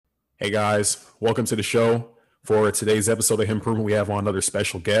Hey guys, welcome to the show. For today's episode of Improvement, we have on another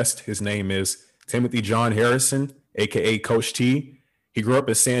special guest. His name is Timothy John Harrison, aka Coach T. He grew up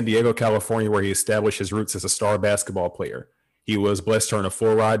in San Diego, California, where he established his roots as a star basketball player. He was blessed to earn a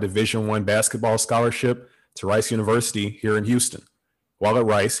full-ride Division I basketball scholarship to Rice University here in Houston. While at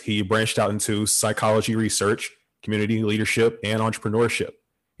Rice, he branched out into psychology research, community leadership, and entrepreneurship.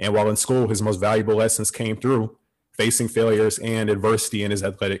 And while in school, his most valuable lessons came through facing failures and adversity in his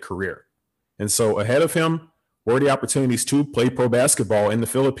athletic career. And so ahead of him were the opportunities to play pro basketball in the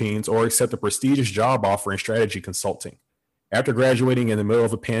Philippines or accept a prestigious job offer in strategy consulting. After graduating in the middle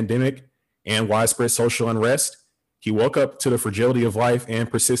of a pandemic and widespread social unrest, he woke up to the fragility of life and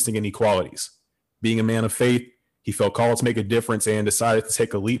persisting inequalities. Being a man of faith, he felt called to make a difference and decided to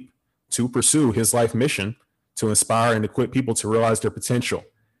take a leap to pursue his life mission to inspire and equip people to realize their potential.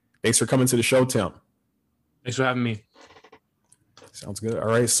 Thanks for coming to the show, Tim. Thanks for having me. Sounds good. All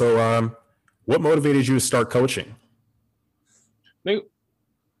right. So what motivated you to start coaching? I think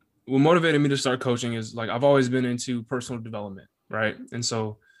what motivated me to start coaching is I've always been into personal development, right? And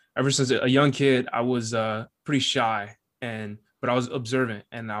so ever since a young kid, I was pretty shy but I was observant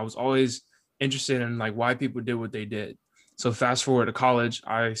and I was always interested in why people did what they did. So fast forward to college,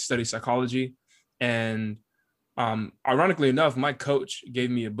 I studied psychology, and ironically enough, my coach gave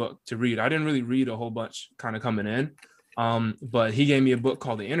me a book to read. I didn't really read a whole bunch kind of coming in, but he gave me a book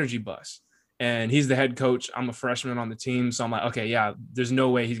called The Energy Bus, and he's the head coach. I'm a freshman on the team. So I'm like, okay, yeah, there's no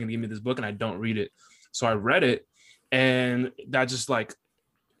way he's going to give me this book and I don't read it. So I read it, and that just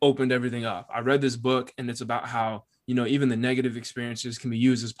opened everything up. I read this book, and it's about how, even the negative experiences can be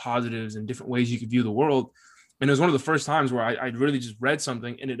used as positives and different ways you could view the world. And it was one of the first times where I really just read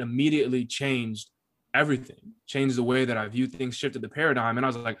something and it immediately changed everything, changed the way that I view things, shifted the paradigm. And I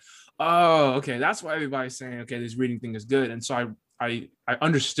was like, oh, okay, that's why everybody's saying, okay, this reading thing is good. And so I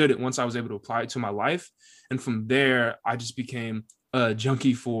understood it once I was able to apply it to my life. And from there, I just became a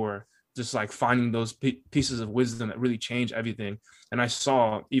junkie for just finding those pieces of wisdom that really change everything. And I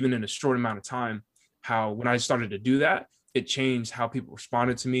saw, even in a short amount of time, how when I started to do that, it changed how people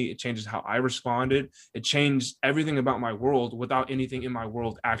responded to me. It changes how I responded. It changed everything about my world without anything in my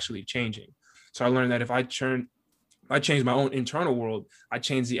world actually changing. So I learned that if I change my own internal world, I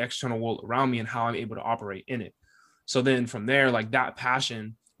change the external world around me and how I'm able to operate in it. So then from there, that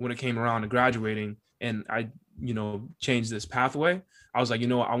passion, when it came around to graduating and I, changed this pathway, I was like,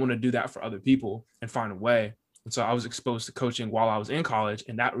 I want to do that for other people and find a way. And so I was exposed to coaching while I was in college,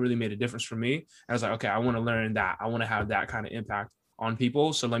 and that really made a difference for me. And I was like, okay, I want to learn that. I want to have that kind of impact on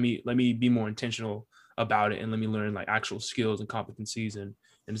people. So let me be more intentional about it, and let me learn actual skills and competencies. And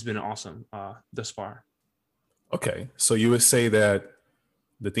it's been awesome thus far. Okay. So you would say that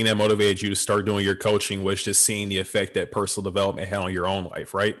the thing that motivated you to start doing your coaching was just seeing the effect that personal development had on your own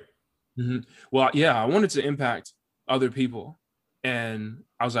life, right? Mm-hmm. Well, yeah, I wanted to impact other people. And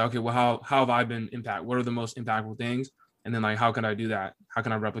I was like, okay, well, how have I been impacted? What are the most impactful things? And then how can I do that? How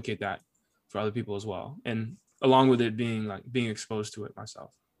can I replicate that for other people as well? And along with it being being exposed to it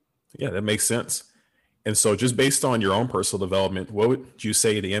myself. Yeah, that makes sense. And so just based on your own personal development, what would you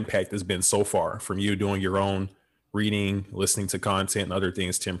say the impact has been so far from you doing your own reading, listening to content and other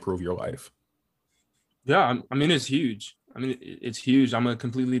things to improve your life? Yeah, I mean, it's huge. It's huge. I'm a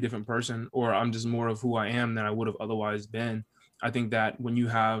completely different person, or I'm just more of who I am than I would have otherwise been. I think that when you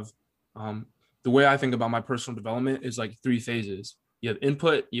have the way I think about my personal development is three phases. You have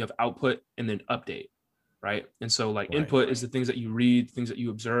input, you have output, and then update, right? And so input is the things that you read, things that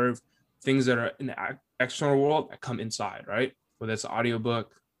you observe, things that are in the external world that come inside, right? Whether it's an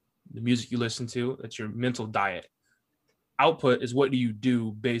audiobook, the music you listen to, that's your mental diet. Output is what do you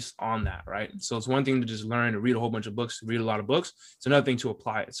do based on that, right? So it's one thing to just learn and read a whole bunch of books, read a lot of books. It's another thing to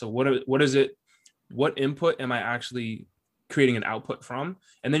apply it. So what is it? What input am I actually creating an output from?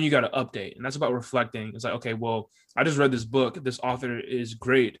 And then you got to update, and that's about reflecting. It's okay, well, I just read this book, this author is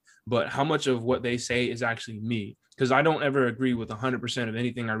great, but how much of what they say is actually me? Because I don't ever agree with 100% of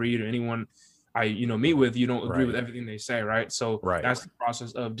anything I read or anyone I meet with. You don't agree with everything they say, right? So that's the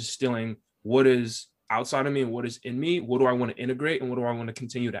process of distilling what is outside of me and what is in me. What do I want to integrate and what do I want to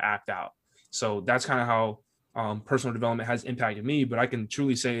continue to act out? So that's kind of how personal development has impacted me, but I can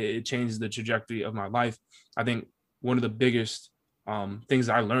truly say it changed the trajectory of my life. I think one of the biggest things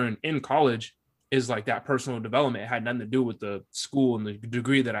I learned in college is that personal development. It had nothing to do with the school and the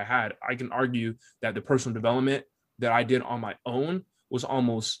degree that I had. I can argue that the personal development that I did on my own was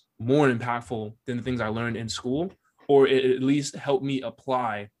almost more impactful than the things I learned in school, or it at least helped me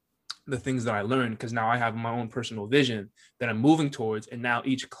apply the things that I learned, because now I have my own personal vision that I'm moving towards. And now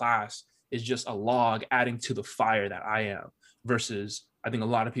each class is just a log adding to the fire that I am, versus I think a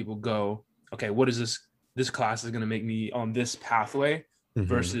lot of people go, okay, what is this class is going to make me on this pathway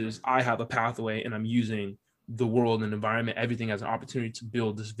versus I have a pathway and I'm using the world and environment, everything as an opportunity to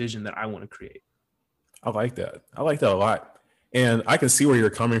build this vision that I want to create. I like that. I like that a lot. And I can see where you're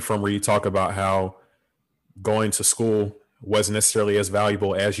coming from, where you talk about how going to school wasn't necessarily as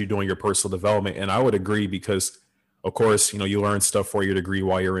valuable as you doing your personal development. And I would agree because, of course, you learn stuff for your degree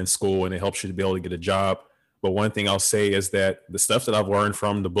while you're in school and it helps you to be able to get a job. But one thing I'll say is that the stuff that I've learned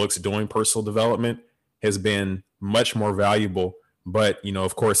from the books doing personal development has been much more valuable. But,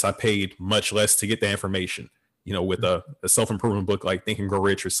 of course, I paid much less to get that information. With a self-improvement book like Think and Grow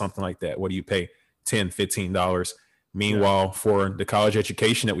Rich or something like that, what do you pay? $10, $15. Meanwhile, for the college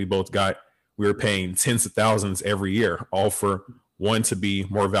education that we both got, we were paying tens of thousands every year, all for one to be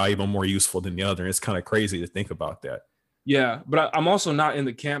more valuable, more useful than the other. And it's kind of crazy to think about that. Yeah, but I'm also not in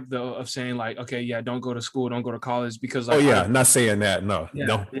the camp though of saying like, okay, yeah, don't go to school, don't go to college because like, not saying that. No.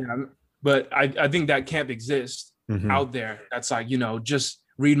 But I think that camp exists out there. That's like, just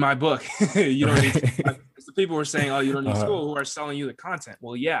read my book. You don't need to, it's the people who are saying, oh, you don't need school, who are selling you the content.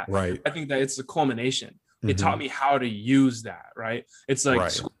 Well, yeah, right. I think that it's the culmination. It taught me how to use that, right? It's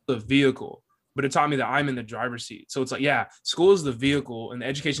like school is the vehicle, but it taught me that I'm in the driver's seat. So it's like, yeah, school is the vehicle and the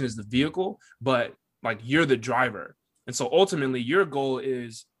education is the vehicle, but like you're the driver. And so ultimately your goal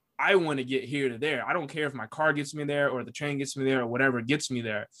is, I want to get here to there. I don't care if my car gets me there or the train gets me there or whatever gets me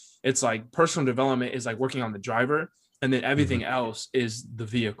there. It's like personal development is like working on the driver, and then everything else is the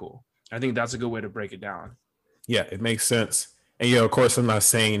vehicle. I think that's a good way to break it down. Yeah, it makes sense. And, of course, I'm not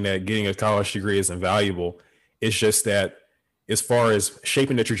saying that getting a college degree is invaluable. It's just that as far as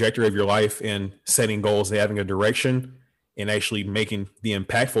shaping the trajectory of your life and setting goals and having a direction and actually making the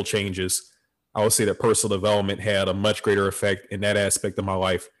impactful changes, I would say that personal development had a much greater effect in that aspect of my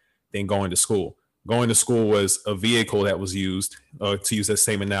life than going to school. Going to school was a vehicle that was used, to use that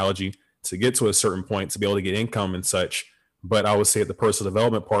same analogy, to get to a certain point, to be able to get income and such. But I would say that the personal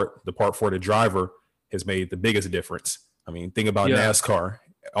development part, the part for the driver, has made the biggest difference. I mean, think about NASCAR.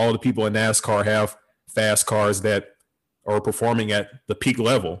 All the people in NASCAR have fast cars that are performing at the peak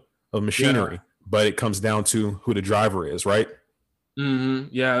level of machinery, but it comes down to who the driver is, right?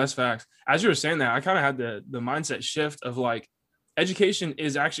 Yeah, that's facts. As you were saying that, I kind of had the mindset shift of like, education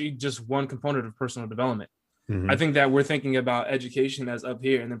is actually just one component of personal development. I think that we're thinking about education as up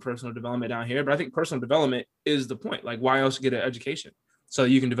here and then personal development down here, but I think personal development is the point. Like, why else get an education? So that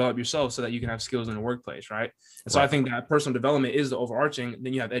you can develop yourself, so that you can have skills in the workplace, right? And so I think that personal development is the overarching.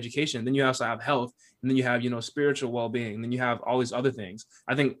 Then you have education, then you also have health, and then you have, spiritual well-being, and then you have all these other things.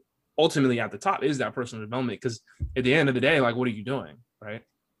 I think ultimately at the top is that personal development, because at the end of the day, like, what are you doing, right?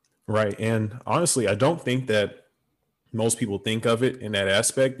 Right. And honestly, I don't think that most people think of it in that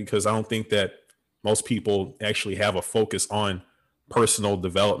aspect, because I don't think that most people actually have a focus on personal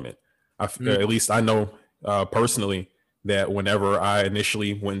development. At least I know personally that whenever I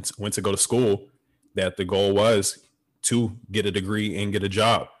initially went to go to school, that the goal was to get a degree and get a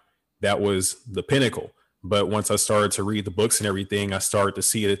job. That was the pinnacle. But once I started to read the books and everything, I started to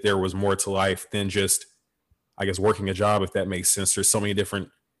see that there was more to life than just, I guess, working a job, if that makes sense. There's so many different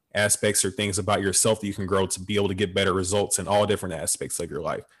aspects or things about yourself that you can grow to be able to get better results in all different aspects of your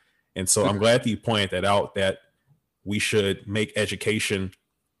life. And so I'm glad that you pointed that out, that we should make education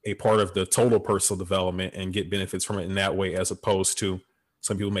a part of the total personal development and get benefits from it in that way, as opposed to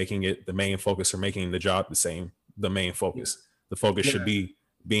some people making it the main focus or making the job the main focus. The focus should be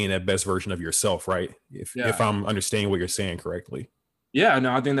being that best version of yourself, right? If I'm understanding what you're saying correctly. Yeah,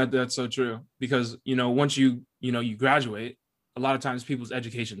 no, I think that's so true, because, once you graduate, a lot of times people's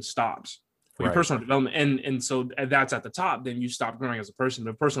education stops. Your personal development, and so that's at the top, then you stop growing as a person.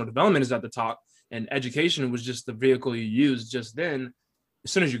 But personal development is at the top, and education was just the vehicle you used just then.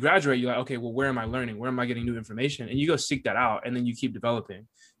 As soon as you graduate, you're like, okay, well, where am I learning? Where am I getting new information? And you go seek that out, and then you keep developing.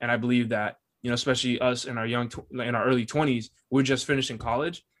 And I believe that, especially us in our in our early 20s, we're just finishing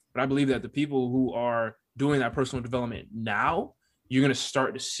college. But I believe that the people who are doing that personal development now, you're going to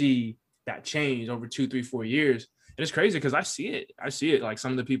start to see that change over 2, 3, 4 years. And it's crazy because I see it. Like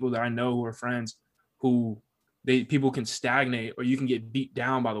some of the people that I know who are friends, who people can stagnate, or you can get beat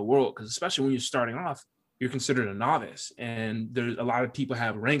down by the world. Because especially when you're starting off, you're considered a novice, and there's a lot of people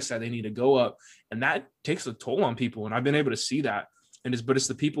have ranks that they need to go up, and that takes a toll on people. And I've been able to see that. But it's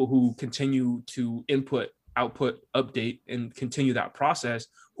the people who continue to input, output, update, and continue that process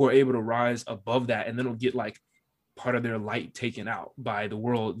who are able to rise above that, and then will get like part of their light taken out by the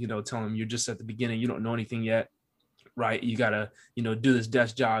world, telling them you're just at the beginning, you don't know anything yet. Right. You got to, do this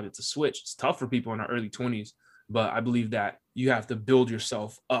desk job. It's a switch. It's tough for people in our early 20s. But I believe that you have to build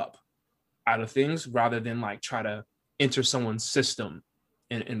yourself up out of things rather than like try to enter someone's system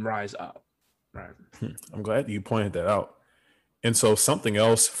and rise up. Right. I'm glad you pointed that out. And so something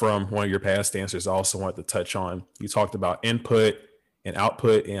else from one of your past answers I also wanted to touch on. You talked about input and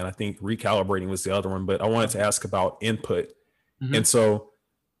output, and I think recalibrating was the other one, but I wanted to ask about input. Mm-hmm. And so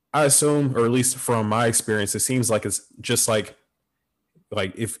I assume, or at least from my experience, it seems like it's just like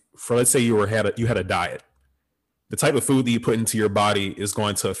if, for let's say you had a diet, the type of food that you put into your body is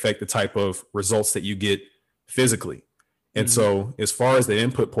going to affect the type of results that you get physically. And so as far as the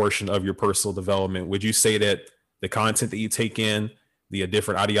input portion of your personal development, would you say that the content that you take in, the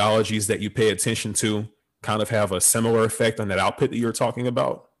different ideologies that you pay attention to kind of have a similar effect on that output that you're talking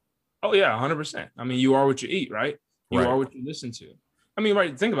about? Oh yeah, 100%. I mean, you are what you eat, right? You Right. are what you listen to. I mean,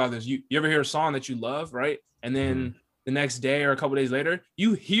 right, think about this. You ever hear a song that you love, right? And then the next day or a couple days later,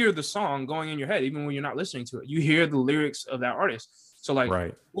 you hear the song going in your head, even when you're not listening to it. You hear the lyrics of that artist. So like,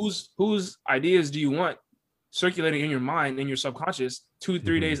 Right. whose ideas do you want circulating in your mind, in your subconscious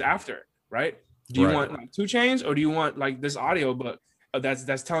 2-3 days after, right? Do you want like 2 Chainz, or do you want like this audio book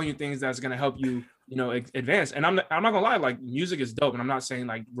that's telling you things that's going to help you, advance? And I'm not gonna lie, like music is dope, and I'm not saying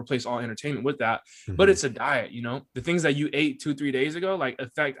like replace all entertainment with that, but it's a diet. The things that you ate 2-3 days ago like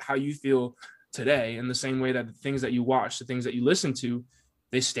affect how you feel today, in the same way that the things that you watch, the things that you listen to,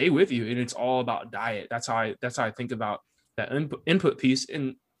 they stay with you, and it's all about diet. That's how I think about that input piece,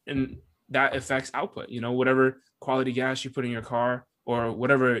 and that affects output. Whatever quality gas you put in your car, or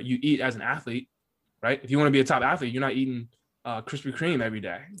whatever you eat as an athlete, right? If you want to be a top athlete, you're not eating Krispy Kreme every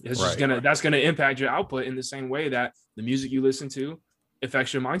day. It's just that's gonna impact your output in the same way that the music you listen to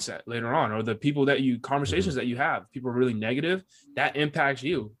affects your mindset later on, or the people that conversations that you have. People are really negative, that impacts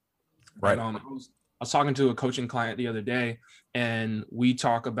you. Right. I was talking to a coaching client the other day, and we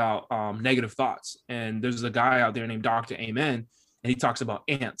talk about negative thoughts. And there's a guy out there named Dr. Amen, and he talks about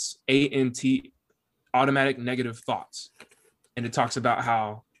ANT, A-N-T, automatic negative thoughts. And it talks about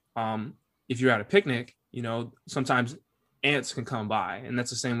how if you're at a picnic, sometimes ants can come by, and that's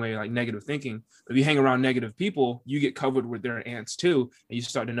the same way like negative thinking. But if you hang around negative people, you get covered with their ants too, and you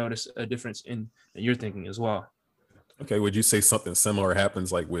start to notice a difference in your thinking as well. Okay, would you say something similar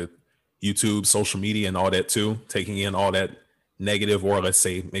happens like with YouTube, social media, and all that too, taking in all that negative, or let's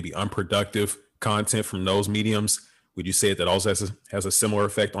say maybe unproductive content from those mediums? Would you say that also has a similar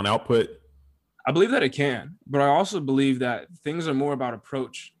effect on output? I believe that it can, but I also believe that things are more about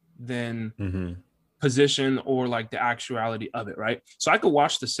approach than position, or like the actuality of it, right? So I could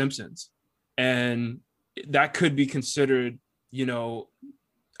watch The Simpsons, and that could be considered,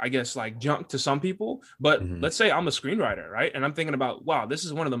 I guess like junk to some people. But let's say I'm a screenwriter, right? And I'm thinking about, wow, this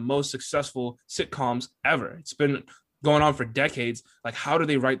is one of the most successful sitcoms ever. It's been going on for decades. Like, how do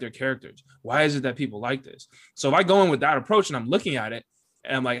they write their characters? Why is it that people like this? So if I go in with that approach and I'm looking at it,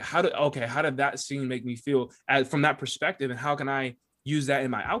 and I'm like, how did that scene make me feel from that perspective? And how can I use that in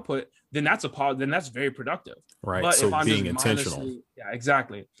my output? Then that's very productive. Right. But so if I'm being just intentional. Yeah,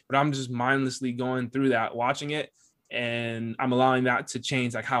 exactly. But I'm just mindlessly going through that, watching it, and I'm allowing that to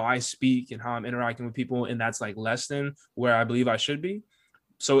change like how I speak and how I'm interacting with people. And that's like less than where I believe I should be.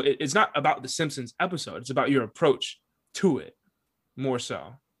 So it's not about the Simpsons episode. It's about your approach to it more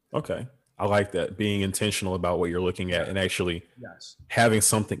so. Okay. I like that, being intentional about what you're looking at, and actually having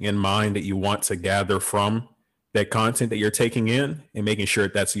something in mind that you want to gather from that content that you're taking in, and making sure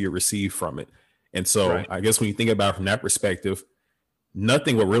that's what you receive from it. And so I guess when you think about it from that perspective,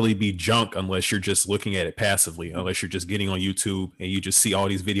 nothing will really be junk unless you're just looking at it passively, unless you're just getting on YouTube and you just see all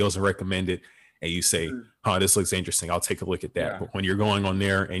these videos and recommend it, and you say, oh, this looks interesting, I'll take a look at that. But when you're going on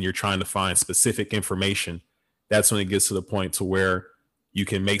there and you're trying to find specific information, that's when it gets to the point to where you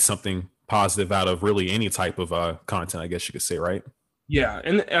can make something positive out of really any type of content, I guess you could say, right? Yeah.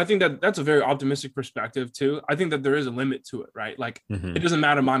 And I think that's a very optimistic perspective too. I think that there is a limit to it, right? Like it doesn't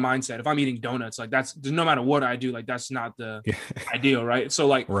matter my mindset. If I'm eating donuts, like that's no matter what I do, like that's not the ideal, right? So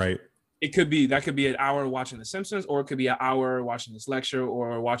like that could be an hour watching The Simpsons, or it could be an hour watching this lecture,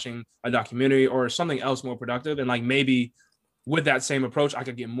 or watching a documentary, or something else more productive. And like maybe with that same approach, I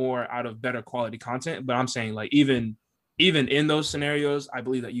could get more out of better quality content. But I'm saying like even in those scenarios, I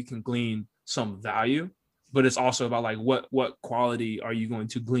believe that you can glean some value, but it's also about like what quality are you going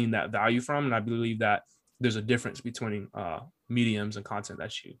to glean that value from? And I believe that there's a difference between mediums and content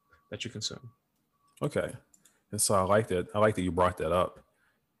that you consume. Okay. And so I like that you brought that up.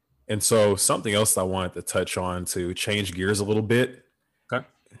 And so something else I wanted to touch on to change gears a little bit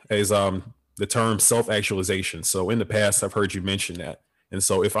is the term self-actualization. So in the past, I've heard you mention that. And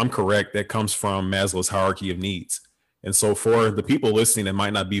so if I'm correct, that comes from Maslow's hierarchy of needs. And so for the people listening that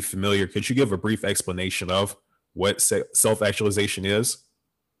might not be familiar, could you give a brief explanation of what self-actualization is?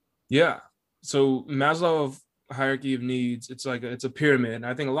 Yeah. So Maslow hierarchy of needs, it's like it's a pyramid. And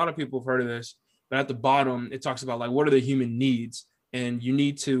I think a lot of people have heard of this, but at the bottom, it talks about like what are the human needs, and you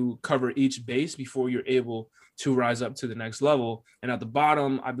need to cover each base before you're able to rise up to the next level. And at the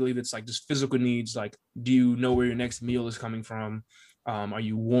bottom, I believe it's like just physical needs, like do you know where your next meal is coming from? Are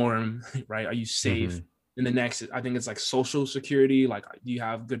you warm? Right? Are you safe? Mm-hmm. And the next, I think it's like social security, like do you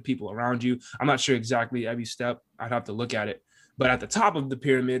have good people around you? I'm not sure exactly every step. I'd have to look at it. But at the top of the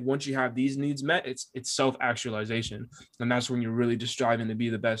pyramid, once you have these needs met, it's self-actualization. And that's when you're really just striving to be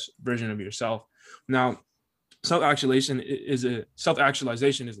the best version of yourself. Now, self-actualization is a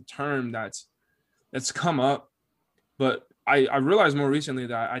term that's come up, but I realized more recently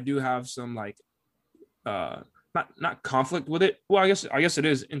that I do have some like not conflict with it. Well, I guess it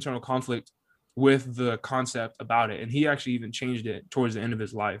is internal conflict with the concept about it. And he actually even changed it towards the end of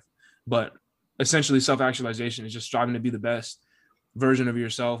his life. But essentially self-actualization is just striving to be the best version of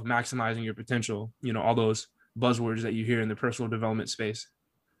yourself, maximizing your potential, all those buzzwords that you hear in the personal development space.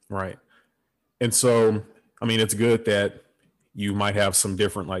 Right. And so, I mean, it's good that you might have some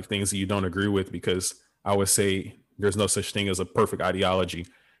different like things that you don't agree with, because I would say there's no such thing as a perfect ideology.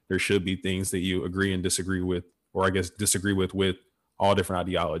 There should be things that you agree and disagree with, or I guess disagree with all different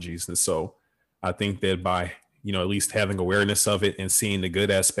ideologies. And so I think that by, at least having awareness of it and seeing the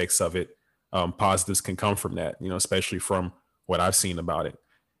good aspects of it, positives can come from that, especially from what I've seen about it.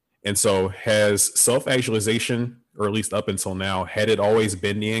 And so has self-actualization, or at least up until now, had it always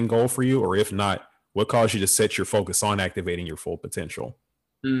been the end goal for you? Or if not, what caused you to set your focus on activating your full potential?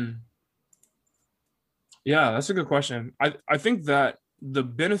 Yeah, that's a good question. I think that the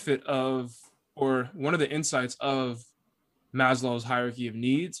benefit of, or one of the insights of Maslow's hierarchy of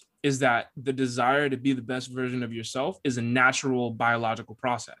needs is that the desire to be the best version of yourself is a natural biological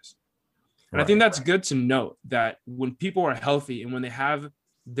process. And right. I think that's good to note, that when people are healthy and when they have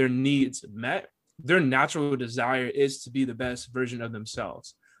their needs met, their natural desire is to be the best version of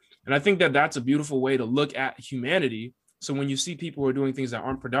themselves. And I think that that's a beautiful way to look at humanity. So when you see people who are doing things that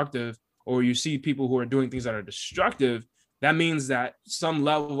aren't productive, or you see people who are doing things that are destructive, that means that some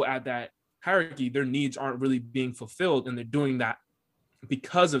level at that hierarchy, their needs aren't really being fulfilled, and they're doing that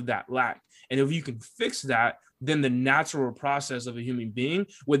because of that lack. And if you can fix that, then the natural process of a human being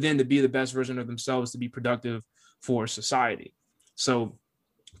would then to be the best version of themselves, to be productive for society. So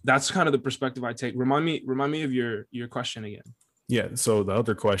that's kind of the perspective I take. Remind me of your question again. Yeah. So the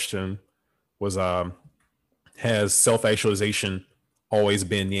other question was, has self-actualization always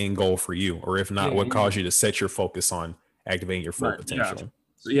been the end goal for you? Or if not, what caused you to set your focus on activating your full potential?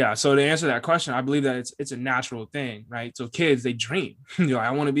 Yeah. So to answer that question, I believe that it's a natural thing, right? So kids, they dream, I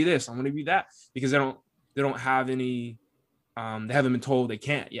want to be this, I want to be that, because they don't have any, they haven't been told they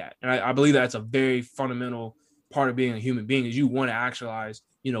can't yet. And I believe that's a very fundamental part of being a human being, is you want to actualize,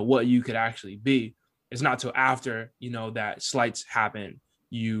 what you could actually be. It's not till after, that slights happen,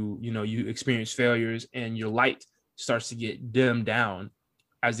 you experience failures, and your light starts to get dimmed down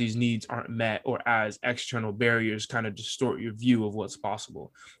as these needs aren't met, or as external barriers kind of distort your view of what's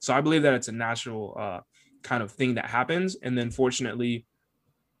possible. So I believe that it's a natural kind of thing that happens. And then fortunately,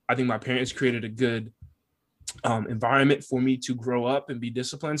 I think my parents created a good environment for me to grow up and be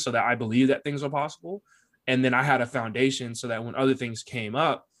disciplined, so that I believe that things are possible. And then I had a foundation so that when other things came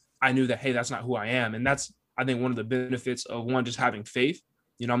up, I knew that, hey, that's not who I am. And that's, I think, one of the benefits of just having faith.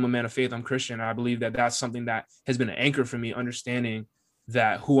 I'm a man of faith, I'm Christian. And I believe that that's something that has been an anchor for me, understanding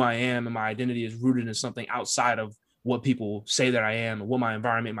that who I am and my identity is rooted in something outside of what people say that I am, or what my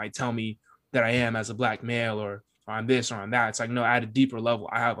environment might tell me that I am as a Black male, or I'm this or I'm that. It's like, no, at a deeper level,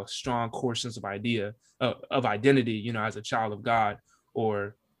 I have a strong core sense of identity, as a child of God,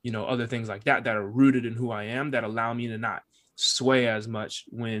 or, other things like that are rooted in who I am, that allow me to not sway as much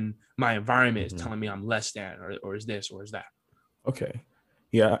when my environment is telling me I'm less than, or is this or is that. Okay.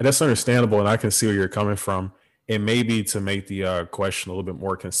 Yeah, that's understandable. And I can see where you're coming from. And maybe to make the question a little bit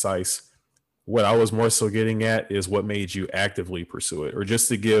more concise, what I was more so getting at is what made you actively pursue it, or just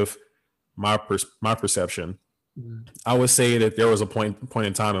to give my perception. Mm-hmm. I would say that there was a point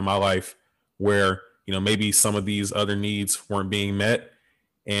in time in my life where, maybe some of these other needs weren't being met,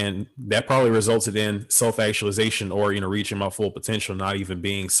 and that probably resulted in self-actualization, or, reaching my full potential not even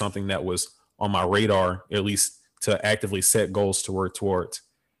being something that was on my radar, at least to actively set goals to work towards.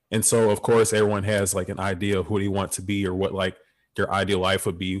 And so, of course, everyone has like an idea of who they want to be, or what like their ideal life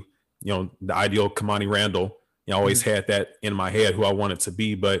would be. The ideal Kamani Randall, I always had that in my head, who I wanted to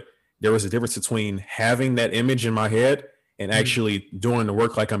be. But there was a difference between having that image in my head and actually doing the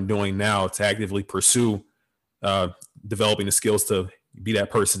work like I'm doing now to actively pursue developing the skills to be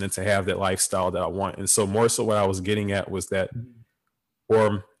that person and to have that lifestyle that I want. And so more so what I was getting at was that,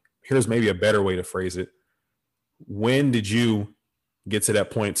 or here's maybe a better way to phrase it. when did you get to that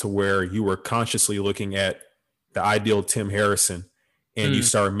point to where you were consciously looking at the ideal Tim Harrison and you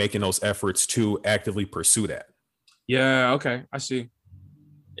started making those efforts to actively pursue that? Yeah. Okay. I see.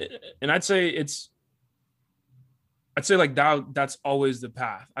 And I'd say like that's always the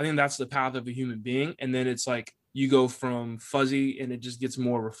path. I think that's the path of a human being. And then it's like you go from fuzzy and it just gets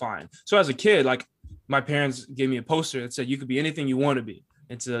more refined. So as a kid, like my parents gave me a poster that said you could be anything you want to be.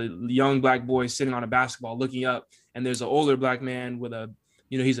 It's a young black boy sitting on a basketball looking up, and there's an older black man with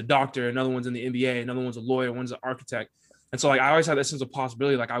he's a doctor, another one's in the NBA, another one's a lawyer, one's an architect. And so like I always had that sense of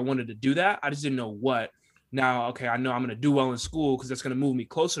possibility. Like I wanted to do that. I just didn't know what. Now, okay, I know I'm going to do well in school because that's going to move me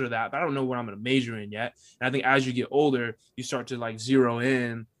closer to that, but I don't know what I'm going to major in yet. And I think as you get older, you start to like zero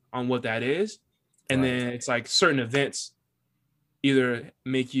in on what that is. And then it's like certain events either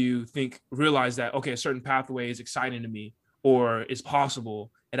make you realize that, okay, a certain pathway is exciting to me or is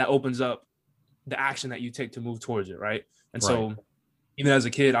possible. And that opens up the action that you take to move towards it. Right. And so even as a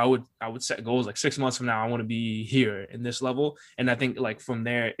kid, I would set goals like 6 months from now, I want to be here in this level. And I think like from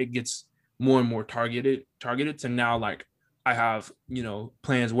there, it gets more and more targeted to now, like I have,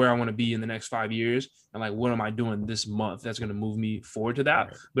 plans where I want to be in the next 5 years. And like, what am I doing this month that's going to move me forward to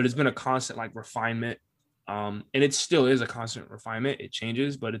that? But it's been a constant like refinement. And it still is a constant refinement. It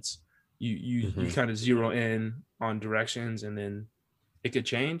changes, but it's, you kind of zero in on directions and then it could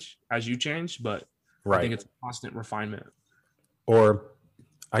change as you change, but I think it's a constant refinement. Or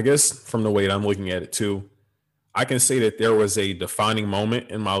I guess from the way that I'm looking at it too, I can say that there was a defining moment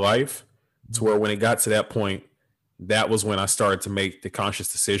in my life to where when it got to that point, that was when I started to make the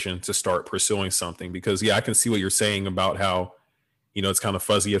conscious decision to start pursuing something. Because I can see what you're saying about how, it's kind of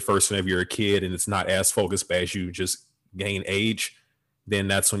fuzzy at first whenever you're a kid and it's not as focused, but as you just gain age, then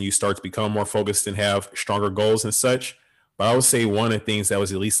that's when you start to become more focused and have stronger goals and such. But I would say one of the things that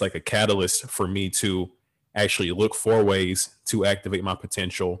was at least like a catalyst for me to actually look for ways to activate my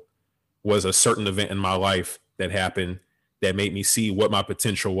potential was a certain event in my life that happened that made me see what my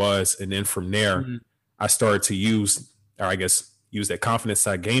potential was. And then from there, I started to use that confidence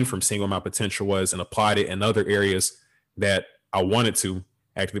I gained from seeing what my potential was and applied it in other areas that I wanted to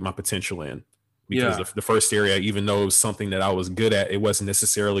activate my potential in. Because the first area, even though it was something that I was good at, it wasn't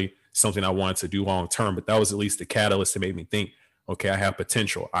necessarily something I wanted to do long term, but that was at least the catalyst that made me think, okay, I have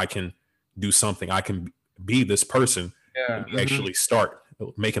potential. I can do something. I can be this person and actually start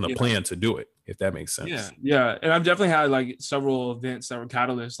making a plan to do it, if that makes sense. Yeah. And I've definitely had like several events that were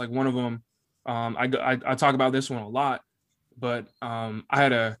catalysts. Like one of them, I talk about this one a lot, but I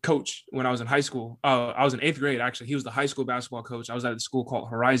had a coach when I was in high school. I was in 8th grade, actually. He was the high school basketball coach. I was at a school called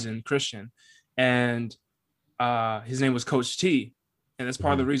Horizon Christian, and his name was Coach T. And that's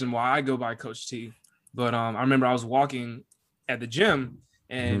part of the reason why I go by Coach T. But I remember I was walking at the gym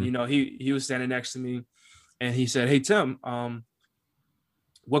and, he was standing next to me and he said, "Hey, Tim,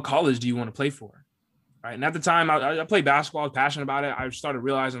 what college do you want to play for?" Right. And at the time I played basketball, I was passionate about it. I started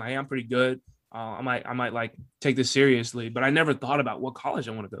realizing, hey, I'm pretty good. I might like take this seriously, but I never thought about what college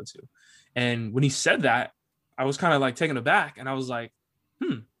I want to go to. And when he said that, I was kind of like taken aback and I was like,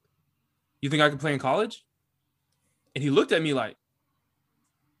 you think I could play in college? And he looked at me like,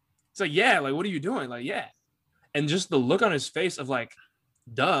 it's like, yeah, like, what are you doing? Like, yeah. And just the look on his face of like,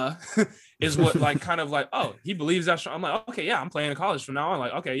 duh, is what like kind of like, oh, he believes that. I'm like, okay, yeah, I'm playing in college from now on.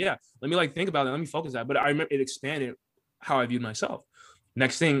 Like, okay, yeah, let me like think about it. Let me focus that. But I remember it expanded how I viewed myself.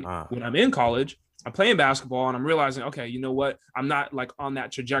 Next thing, when I'm in college, I'm playing basketball and I'm realizing, okay, you know what? I'm not like on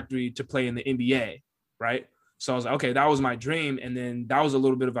that trajectory to play in the NBA, right? So I was like, okay, that was my dream. And then that was a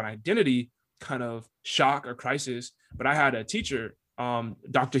little bit of an identity kind of shock or crisis. But I had a teacher,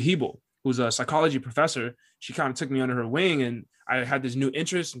 Dr. Hebel, who's a psychology professor. She kind of took me under her wing and I had this new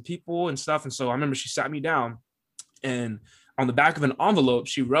interest in people and stuff. And so I remember she sat me down and on the back of an envelope,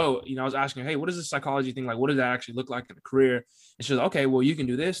 she wrote, I was asking her, hey, what is this psychology thing? Like, what does that actually look like in a career? And she was like, okay, well, you can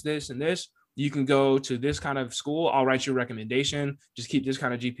do this, this, and this. You can go to this kind of school. I'll write you a recommendation. Just keep this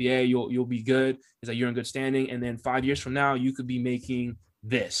kind of GPA. You'll be good. It's like you're in good standing. And then 5 years from now, you could be making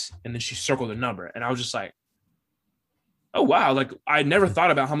this. And then she circled a number. And I was just like, oh, wow. Like I never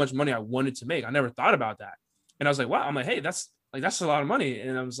thought about how much money I wanted to make. I never thought about that. And I was like, wow. I'm like, hey, that's a lot of money.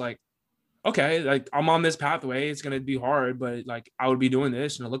 And I was like, okay, like I'm on this pathway. It's going to be hard, but like I would be doing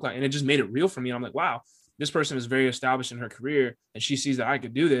this and it just made it real for me. And I'm like, wow, this person is very established in her career and she sees that I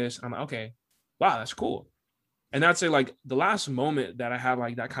could do this. And I'm like, okay, wow, that's cool. And I'd say like the last moment that I had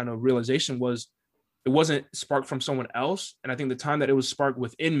like that kind of realization was it wasn't sparked from someone else. And I think the time that it was sparked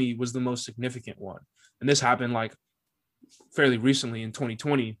within me was the most significant one. And this happened like fairly recently in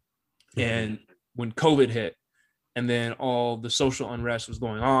 2020. And when COVID hit, and then all the social unrest was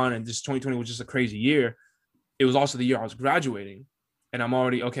going on, and this 2020 was just a crazy year. it was also the year I was graduating, and I'm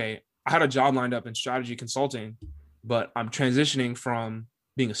already, okay, I had a job lined up in strategy consulting, but I'm transitioning from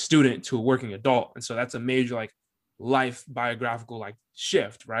being a student to a working adult. And so that's a major like life biographical like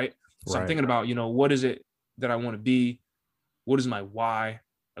shift, right? So I'm thinking about, what is it that I want to be? What is my why?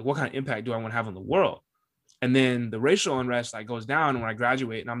 Like, what kind of impact do I want to have on the world? And then the racial unrest like goes down when I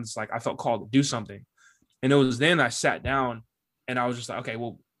graduate, and I'm just like, I felt called to do something. And it was then I sat down and I was just like, okay,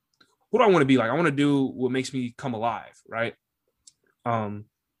 well, who do I want to be? Like, I want to do what makes me come alive, right? And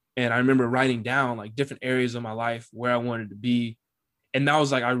I remember writing down like different areas of my life where I wanted to be. And that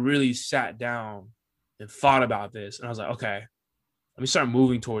was like, I really sat down and thought about this. And I was like, okay, let me start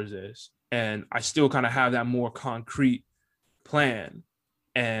moving towards this. And I still kind of have that more concrete plan.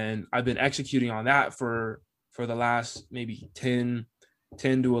 And I've been executing on that for the last maybe 10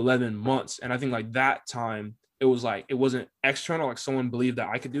 to 11 months. And I think like that time, it was like, it wasn't external, like someone believed that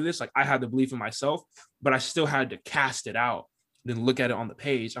I could do this. Like I had the belief in myself, but I still had to cast it out, then look at it on the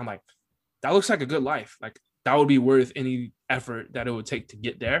page. I'm like, that looks like a good life. Like that would be worth any effort that it would take to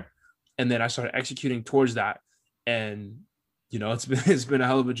get there. And then I started executing towards that. And, it's been a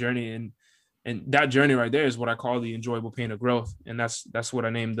hell of a journey. And that journey right there is what I call the enjoyable pain of growth. And that's what I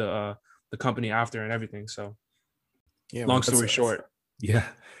named the company after and everything. So yeah, long story short. Yeah.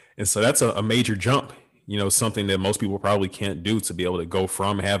 And so that's a major jump, something that most people probably can't do, to be able to go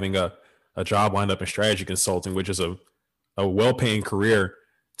from having a job lined up in strategy consulting, which is a well-paying career,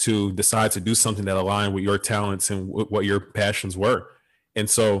 to decide to do something that aligned with your talents and what your passions were. And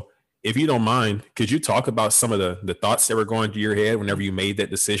so if you don't mind, could you talk about some of the thoughts that were going through your head whenever you made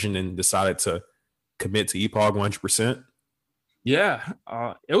that decision and decided to commit to EPOG 100%? Yeah,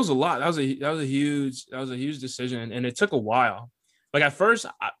 it was a lot. That was a huge decision, and it took a while. Like at first,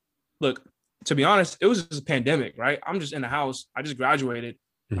 look, to be honest, it was just a pandemic, right? I'm just in the house. I just graduated.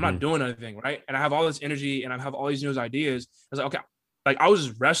 I'm not doing anything, right? And I have all this energy and I have all these new ideas. I was like, okay, like I was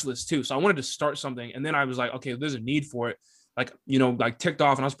just restless too. So I wanted to start something. And then I was like, okay, there's a need for it. Like, like ticked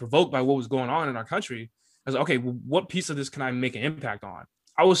off, and I was provoked by what was going on in our country. I was like, okay, well, what piece of this can I make an impact on?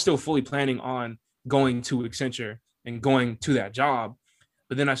 I was still fully planning on going to Accenture and going to that job.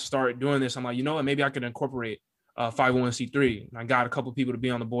 But then I started doing this. I'm like, you know what, maybe I could incorporate 501c3. And I got a couple of people to be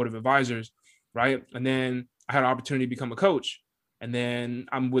on the board of advisors, right? And then I had an opportunity to become a coach. And then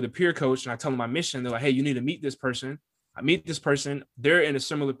I'm with a peer coach and I tell them my mission. They're like, hey, you need to meet this person. I meet this person. They're in a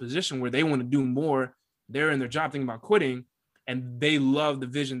similar position where they want to do more. They're in their job thinking about quitting. And they love the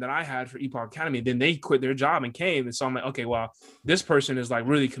vision that I had for EPOG Academy. Then they quit their job and came. And so I'm like, okay, well, this person is like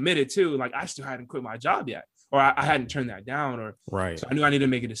really committed too. Like I still hadn't quit my job yet, or I hadn't turned that down, or right. So I knew I needed to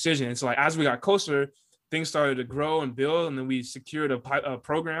make a decision. And so like, as we got closer, things started to grow and build. And then we secured a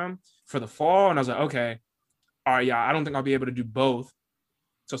program for the fall. And I was like, okay, all right, yeah, I don't think I'll be able to do both.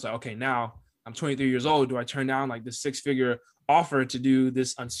 So it's like, okay, now I'm 23 years old. Do I turn down like this 6-figure offer to do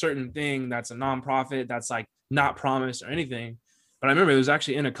this uncertain thing that's a nonprofit that's like not promised or anything? But I remember it was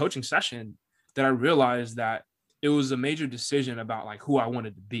actually in a coaching session that I realized that it was a major decision about like who I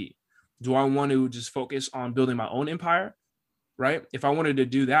wanted to be. Do I want to just focus on building my own empire? Right? If I wanted to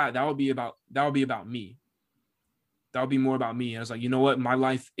do that, that would be about me. That would be more about me. And I was like, you know what? My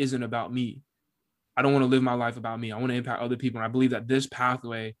life isn't about me. I don't want to live my life about me. I want to impact other people. And I believe that this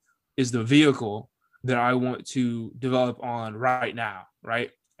pathway is the vehicle that I want to develop on right now. Right.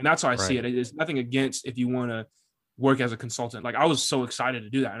 And that's how I see it. It's nothing against if you want to work as a consultant. Like I was so excited to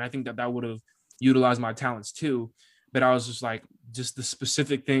do that. And I think that would have utilized my talents too. But I was just like, just the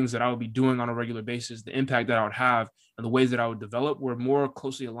specific things that I would be doing on a regular basis, the impact that I would have and the ways that I would develop were more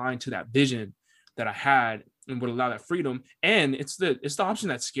closely aligned to that vision that I had and would allow that freedom. And it's the option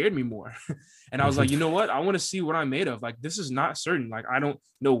that scared me more. And I was like, you know what? I want to see what I'm made of. Like, this is not certain. Like, I don't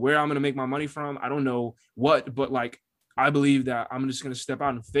know where I'm going to make my money from. I don't know what, but like, I believe that I'm just going to step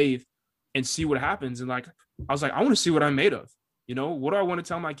out in faith and see what happens. And like, I was like, I want to see what I'm made of. You know, what do I want to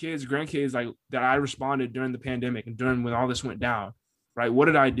tell my kids, grandkids, like that I responded during the pandemic and during when all this went down, right? What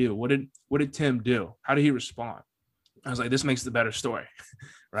did I do? What did Tim do? How did he respond? I was like, this makes the better story,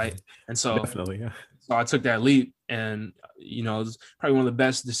 right? And so, definitely, yeah. So I took that leap, and you know, it's probably one of the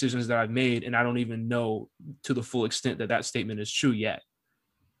best decisions that I've made, and I don't even know to the full extent that statement is true yet.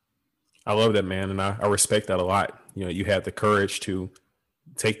 I love that, man, and I respect that a lot. You know, you had the courage to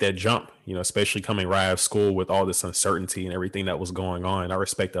take that jump, you know, especially coming right out of school with all this uncertainty and everything that was going on. I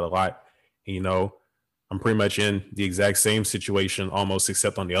respect that a lot. And, you know, I'm pretty much in the exact same situation, almost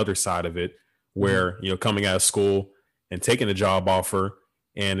except on the other side of it, where, you know, coming out of school and taking a job offer,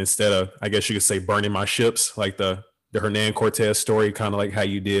 and instead of, I guess you could say, burning my ships, like the Hernan Cortez story, kind of like how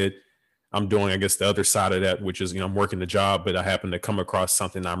you did, I'm doing, I guess, the other side of that, which is, you know, I'm working the job, but I happen to come across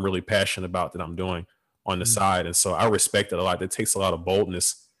something I'm really passionate about that I'm doing on the side. And so I respect it a lot. It takes a lot of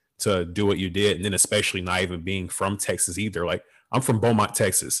boldness to do what you did. And then especially not even being from Texas either. Like, I'm from Beaumont,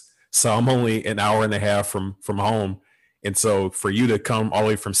 Texas. So I'm only an hour and a half from home. And so for you to come all the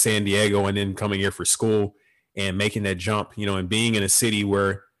way from San Diego and then coming here for school and making that jump, you know, and being in a city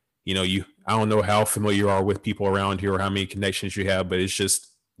where, you know, I don't know how familiar you are with people around here or how many connections you have, but it's just,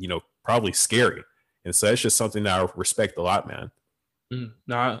 you know, probably scary. And so that's just something that I respect a lot, man.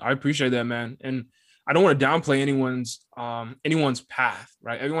 No, I appreciate that, man. And I don't want to downplay anyone's path,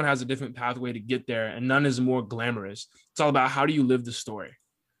 right? Everyone has a different pathway to get there, and none is more glamorous. It's all about how do you live the story.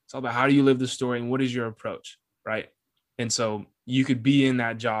 It's all about how do you live the story and what is your approach, right? And so you could be in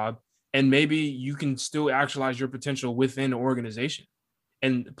that job and maybe you can still actualize your potential within the organization.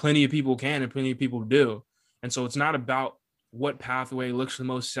 And plenty of people can and plenty of people do. And so it's not about what pathway looks the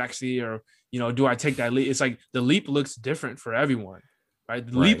most sexy or, you know, do I take that leap? It's like the leap looks different for everyone, right?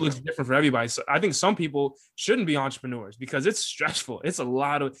 The leap looks different for everybody. So I think some people shouldn't be entrepreneurs because it's stressful. It's a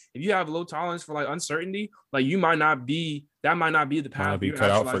lot of, if you have low tolerance for like uncertainty, like that might not be the path. Might be cut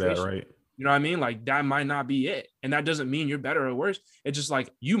out for that, right? You know what I mean? Like that might not be it. And that doesn't mean you're better or worse. It's just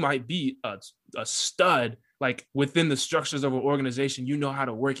like you might be a stud, like within the structures of an organization. You know how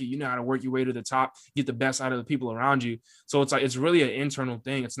to work it. You know how to work your way to the top, get the best out of the people around you. So it's like, it's really an internal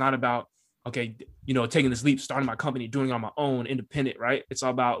thing. It's not about, okay, you know, taking this leap, starting my company, doing it on my own, independent, right? It's all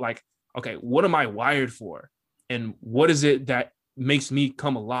about like, okay, what am I wired for? And what is it that makes me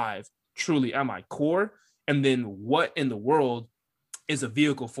come alive truly at my core? And then what in the world is a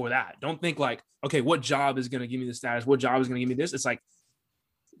vehicle for that? Don't think like, okay, what job is going to give me the status? What job is going to give me this? It's like,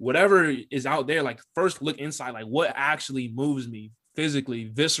 whatever is out there, like first look inside, like what actually moves me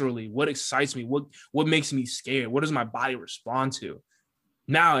physically, viscerally, what excites me, what makes me scared? What does my body respond to?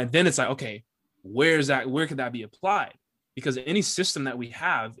 Now, and then it's like, okay, where could that be applied? Because any system that we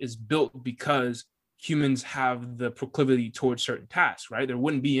have is built because humans have the proclivity towards certain tasks, right? There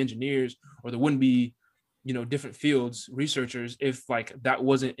wouldn't be engineers or there wouldn't be, you know, different fields, researchers, if like that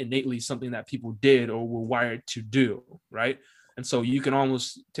wasn't innately something that people did or were wired to do, right? And so you can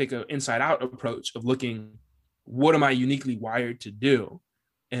almost take an inside out approach of looking, what am I uniquely wired to do?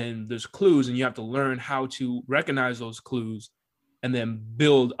 And there's clues, and you have to learn how to recognize those clues and then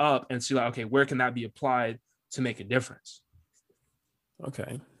build up and see like, okay, where can that be applied to make a difference?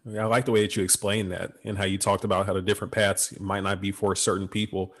 Okay. I like the way that you explained that and how you talked about how the different paths might not be for certain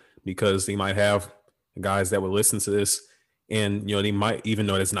people because they might have guys that would listen to this and, you know, they might, even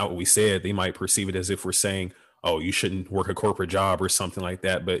though that's not what we said, they might perceive it as if we're saying, oh, you shouldn't work a corporate job or something like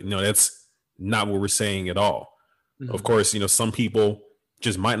that. But, you know, that's not what we're saying at all. Mm-hmm. Of course, you know, some people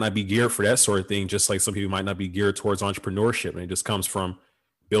just might not be geared for that sort of thing, just like some people might not be geared towards entrepreneurship. And it just comes from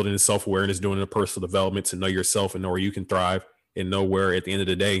building self-awareness, doing the personal development to know yourself and know where you can thrive and know where at the end of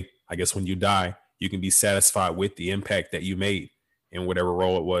the day, I guess when you die, you can be satisfied with the impact that you made in whatever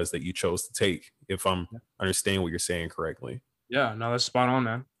role it was that you chose to take, if I'm understanding what you're saying correctly. Yeah, no, that's spot on,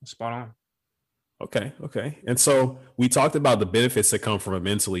 man. That's spot on. Okay. And so we talked about the benefits that come from it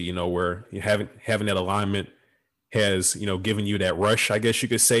mentally, you know, where you having that alignment has, you know, given you that rush, I guess you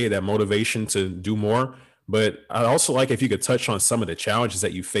could say, that motivation to do more. But I'd also like if you could touch on some of the challenges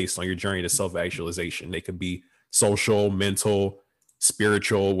that you faced on your journey to self-actualization. They could be social, mental,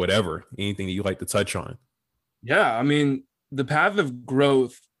 spiritual, whatever, anything that you like to touch on. Yeah, I mean, the path of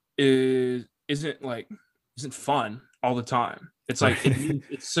growth isn't fun all the time. It's like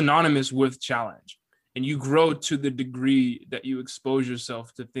it's synonymous with challenge, and you grow to the degree that you expose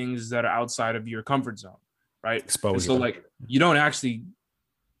yourself to things that are outside of your comfort zone, right? Exposure. And so like you don't actually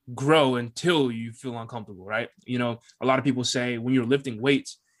grow until you feel uncomfortable, right? You know, a lot of people say when you're lifting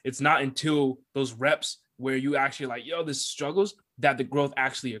weights, it's not until those reps where you actually like, yo, this struggles, that the growth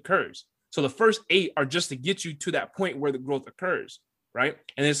actually occurs. So the first 8 are just to get you to that point where the growth occurs, right?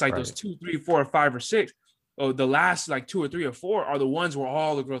 And it's like those 2, 3, 4, 5, or 6. Oh, the last like 2 or 3 or 4 are the ones where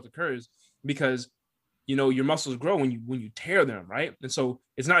all the growth occurs because, you know, your muscles grow when you tear them, right? And so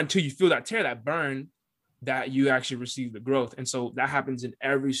it's not until you feel that tear, that burn, that you actually receive the growth. And so that happens in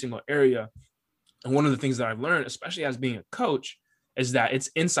every single area. And one of the things that I've learned, especially as being a coach, is that it's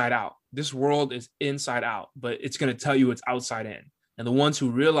inside out. This world is inside out, but it's going to tell you it's outside in. And the ones who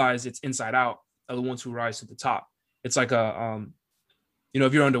realize it's inside out are the ones who rise to the top. It's like you know,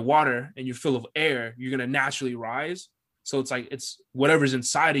 if you're underwater and you're full of air, you're going to naturally rise. So it's like, it's whatever's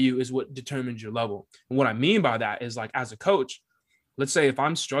inside of you is what determines your level. And what I mean by that is like, as a coach, let's say if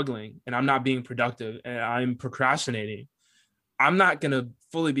I'm struggling and I'm not being productive and I'm procrastinating, I'm not going to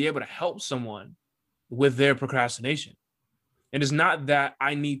fully be able to help someone with their procrastination. And it's not that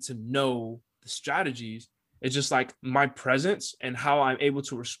I need to know the strategies. It's just like my presence and how I'm able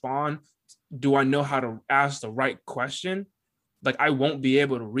to respond do I know how to ask the right question? Like I won't be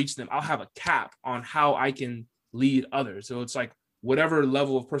able to reach them. I'll have a cap on how I can lead others. So it's like whatever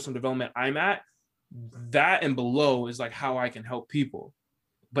level of personal development I'm at, that and below is like how I can help people.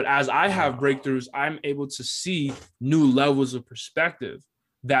 But as I have breakthroughs, I'm able to see new levels of perspective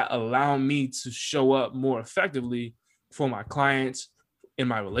that allow me to show up more effectively for my clients, in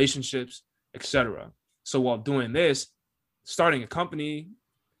my relationships, etc. So while doing this, starting a company,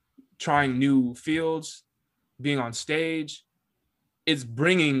 trying new fields, being on stage, it's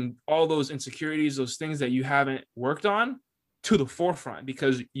bringing all those insecurities, those things that you haven't worked on to the forefront,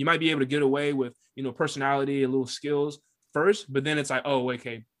 because you might be able to get away with, personality, a little skills first, but then it's like, oh,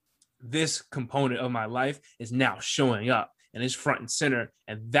 okay, this component of my life is now showing up and it's front and center.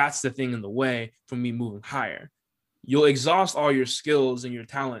 And that's the thing in the way from me moving higher. You'll exhaust all your skills and your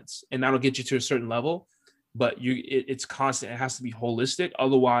talents, and that'll get you to a certain level, but it's constant. It has to be holistic.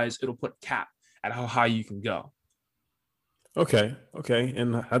 Otherwise, it'll put a cap at how high you can go. Okay.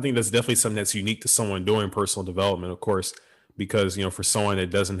 And I think that's definitely something that's unique to someone doing personal development, of course, because, for someone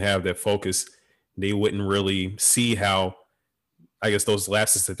that doesn't have that focus, they wouldn't really see how, I guess, those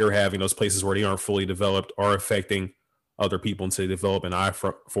lapses that they're having, those places where they aren't fully developed, are affecting other people, and to develop an eye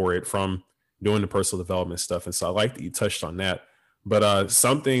for it from doing the personal development stuff. And so I like that you touched on that. But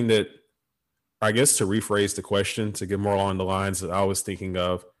something that, I guess, to rephrase the question, to get more along the lines that I was thinking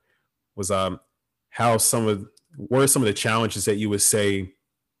of, was what are some of the challenges that you would say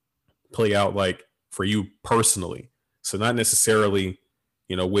play out like for you personally? So not necessarily,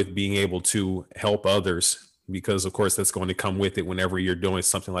 with being able to help others, because of course that's going to come with it whenever you're doing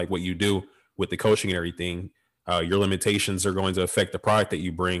something like what you do with the coaching and everything. Your limitations are going to affect the product that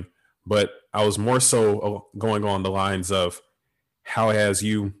you bring. But I was more so going on the lines of, how has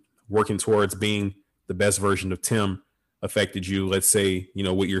you working towards being the best version of Tim affected you, let's say,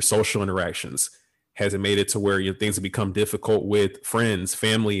 with your social interactions? Has it made it to where things have become difficult with friends,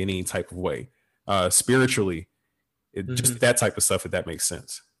 family, in any type of way? Spiritually, just that type of stuff, if that makes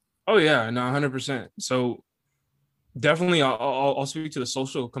sense. Oh yeah, no, 100%. So definitely I'll speak to the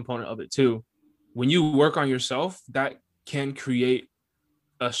social component of it too. When you work on yourself, that can create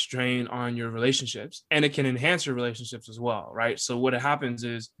a strain on your relationships, and it can enhance your relationships as well, right? So what happens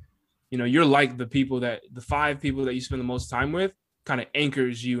is, you're like the 5 people that you spend the most time with kind of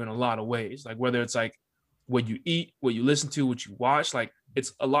anchors you in a lot of ways. Like whether it's like what you eat, what you listen to, what you watch, like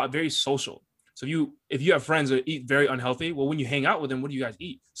it's a lot, very social. So if you have friends that eat very unhealthy, well, when you hang out with them, what do you guys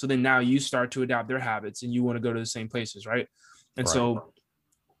eat? So then now you start to adapt their habits and you want to go to the same places, right? And right. So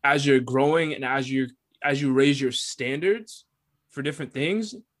as you're growing and as you raise your standards for different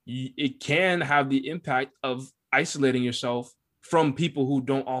things, it can have the impact of isolating yourself from people who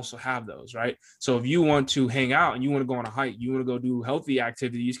don't also have those, right? So if you want to hang out and you want to go on a hike, you want to go do healthy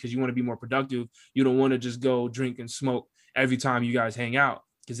activities because you want to be more productive, you don't want to just go drink and smoke every time you guys hang out,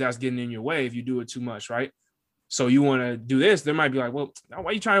 because that's getting in your way if you do it too much, right? So you want to do this, they might be like, well, why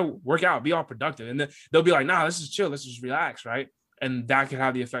are you trying to work out, be all productive? And then they'll be like, nah, let's just chill, let's just relax, right? And that can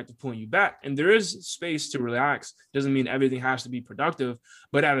have the effect of pulling you back. And there is space to relax. Doesn't mean everything has to be productive,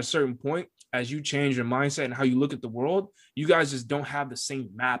 but at a certain point, as you change your mindset and how you look at the world, you guys just don't have the same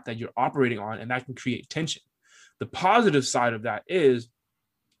map that you're operating on, and that can create tension. The positive side of that is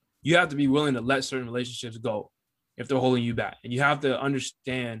you have to be willing to let certain relationships go if they're holding you back. And you have to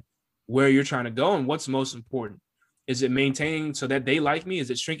understand where you're trying to go and what's most important. Is it maintaining so that they like me? Is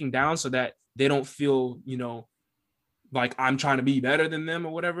it shrinking down so that they don't feel, like I'm trying to be better than them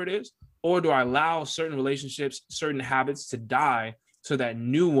or whatever it is? Or do I allow certain relationships, certain habits to die so that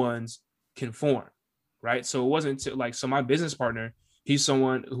new ones can form, right? So it wasn't so my business partner, he's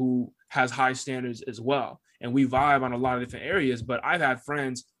someone who has high standards as well. And we vibe on a lot of different areas, but I've had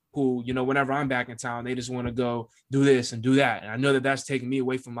friends who, whenever I'm back in town, they just want to go do this and do that. And I know that that's taking me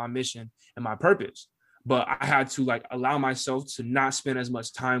away from my mission and my purpose, but I had to allow myself to not spend as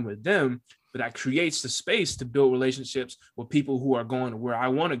much time with them. But that creates the space to build relationships with people who are going to where I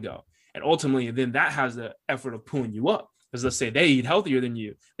want to go. And ultimately, then that has the effort of pulling you up. Because let's say they eat healthier than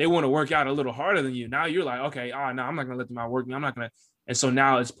you. They want to work out a little harder than you. Now you're like, okay, no, I'm not going to let them outwork me. I'm not going to. And so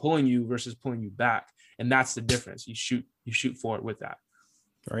now it's pulling you versus pulling you back. And that's the difference. You shoot for it with that.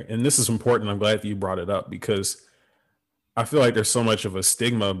 Right. And this is important. I'm glad that you brought it up, because I feel like there's so much of a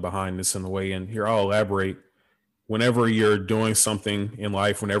stigma behind this in a way. And here I'll elaborate. Whenever you're doing something in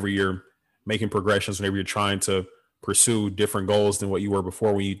life, whenever you're making progressions, whenever you're trying to pursue different goals than what you were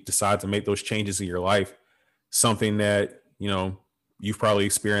before, when you decide to make those changes in your life, something that, you've probably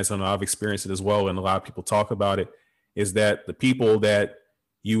experienced, and I've experienced it as well, and a lot of people talk about it, is that the people that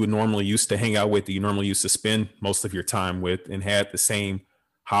you would normally used to hang out with, that you normally used to spend most of your time with and had the same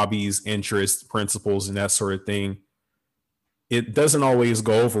hobbies, interests, principles, and that sort of thing, it doesn't always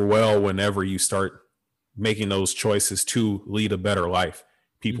go over well whenever you start making those choices to lead a better life.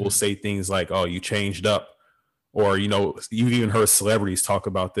 People say things like, oh, you changed up. Or, you've even heard celebrities talk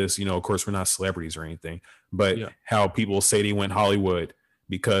about this. Of course, we're not celebrities or anything, but how people say they went Hollywood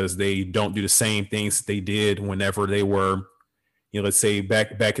because they don't do the same things they did whenever they were, let's say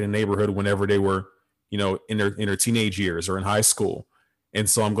back in the neighborhood, whenever they were, in their teenage years or in high school. And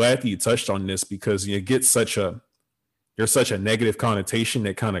so I'm glad that you touched on this because you get there's such a negative connotation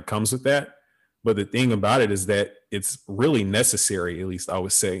that kind of comes with that. But the thing about it is that it's really necessary, at least I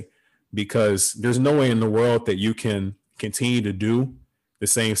would say, because there's no way in the world that you can continue to do the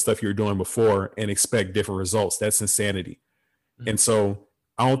same stuff you're doing before and expect different results. That's insanity. And so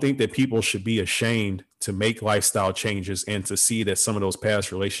I don't think that people should be ashamed to make lifestyle changes and to see that some of those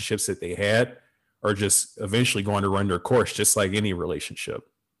past relationships that they had are just eventually going to run their course, just like any relationship.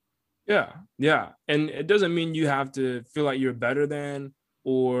 Yeah. Yeah. And it doesn't mean you have to feel like you're better than,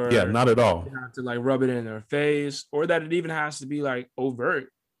 or not at all. You have to like rub it in their face, or that it even has to be like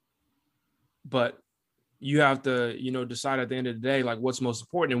overt. But you have to, decide at the end of the day, like what's most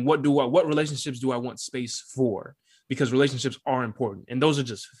important and what relationships do I want space for? Because relationships are important and those are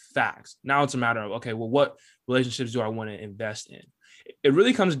just facts. Now it's a matter of, okay, well, what relationships do I want to invest in? It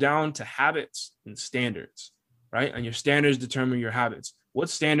really comes down to habits and standards, right? And your standards determine your habits. What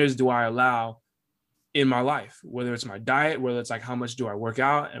standards do I allow in my life? Whether it's my diet, whether it's like how much do I work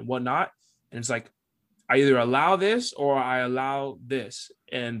out and whatnot. And it's like, I either allow this or I allow this,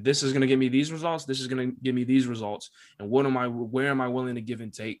 and this is going to give me these results. This is going to give me these results. And where am I willing to give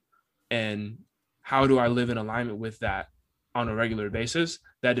and take? And how do I live in alignment with that on a regular basis?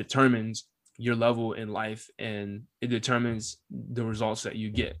 That determines your level in life and it determines the results that you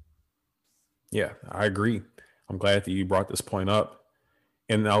get. Yeah, I agree. I'm glad that you brought this point up.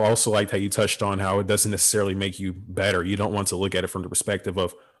 And I also liked how you touched on how it doesn't necessarily make you better. You don't want to look at it from the perspective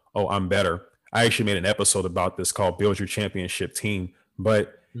of, oh, I'm better. I actually made an episode about this called Build Your Championship Team,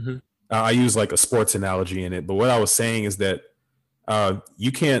 but I use like a sports analogy in it. But what I was saying is that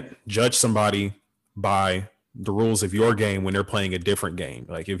you can't judge somebody by the rules of your game when they're playing a different game.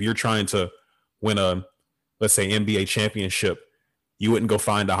 Like if you're trying to win a, let's say, NBA championship, you wouldn't go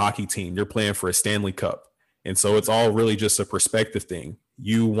find a hockey team. You're playing for a Stanley Cup. And so it's all really just a perspective thing.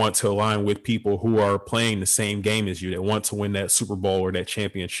 You want to align with people who are playing the same game as you, that want to win that Super Bowl or that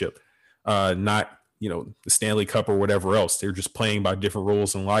championship. Not, the Stanley Cup or whatever else. They're just playing by different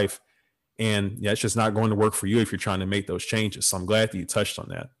rules in life. And it's just not going to work for you if you're trying to make those changes. So I'm glad that you touched on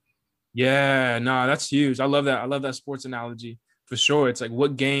that. Yeah, no, that's huge. I love that. I love that sports analogy for sure. It's like,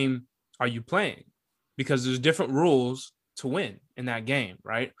 what game are you playing? Because there's different rules to win in that game,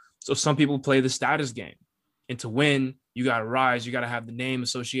 right? So some people play the status game, and to win, you got to rise. You got to have the name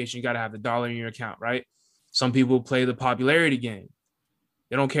association. You got to have the dollar in your account, right? Some people play the popularity game.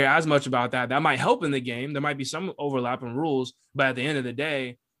 They don't care as much about that. That might help in the game. There might be some overlap in rules, but at the end of the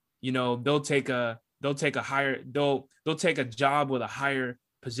day, they'll take a job with a higher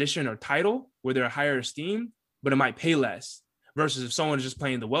position or title where they're higher esteemed, but it might pay less. Versus if someone is just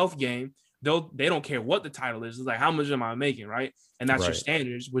playing the wealth game, they don't care what the title is. It's like, how much am I making, right? And that's your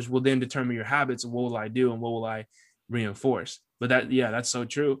standards, which will then determine your habits and what will I do and what will I reinforce. But that's so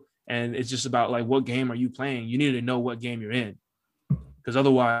true. And it's just about like, what game are you playing? You need to know what game you're in, because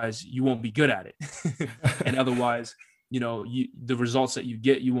otherwise you won't be good at it. And otherwise, the results that you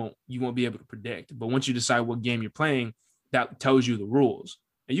get, you won't be able to predict. But once you decide what game you're playing, that tells you the rules.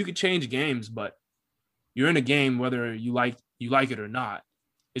 And you can change games, but you're in a game whether you like it or not.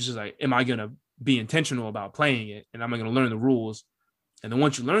 It's just like, am I going to be intentional about playing it, and am I going to learn the rules? And then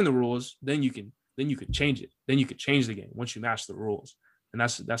once you learn the rules, then you can change it. Then you can change the game once you master the rules. And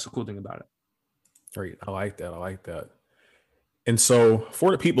that's the cool thing about it. Great. I like that. And so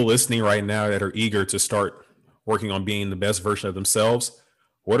for the people listening right now that are eager to start working on being the best version of themselves,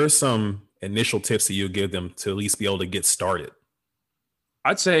 what are some initial tips that you give them to at least be able to get started?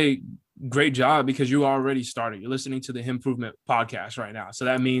 I'd say great job, because you already started. You're listening to the Improvement podcast right now. So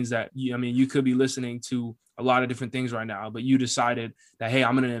that means that you could be listening to a lot of different things right now, but you decided that, hey,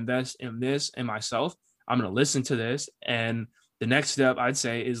 I'm going to invest in this and myself. I'm going to listen to this. And the next step I'd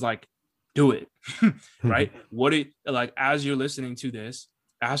say is like, do it, right? As you're listening to this,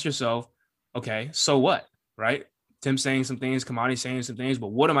 ask yourself, okay, so what, right? Tim's saying some things, Kamani's saying some things, but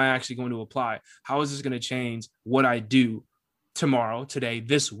what am I actually going to apply? How is this going to change what I do tomorrow, today,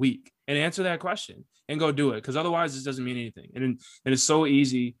 this week? And answer that question and go do it, because otherwise this doesn't mean anything. And it's so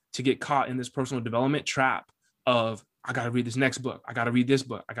easy to get caught in this personal development trap of, I got to read this next book. I got to read this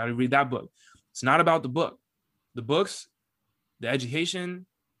book. I got to read that book. It's not about the book. The books, the education,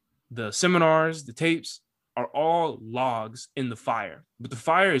 the seminars, the tapes are all logs in the fire, but the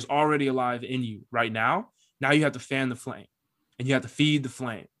fire is already alive in you right now. Now you have to fan the flame and you have to feed the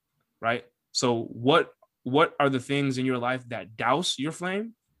flame, right? So what are the things in your life that douse your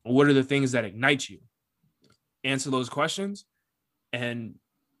flame? Or what are the things that ignite you? Answer those questions and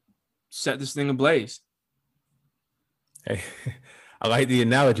set this thing ablaze. Hey, I like the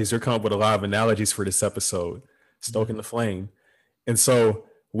analogies. You're coming up with a lot of analogies for this episode, stoking the flame. And so,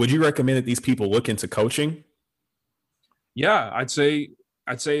 would you recommend that these people look into coaching? Yeah, I'd say,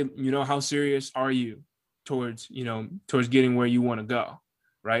 how serious are you towards, towards getting where you want to go,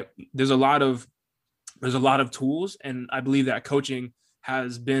 right? There's a lot of tools, and I believe that coaching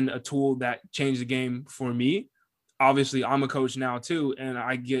has been a tool that changed the game for me. Obviously, I'm a coach now too, and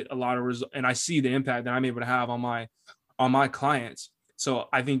I get a lot of results, and I see the impact that I'm able to have on my clients. So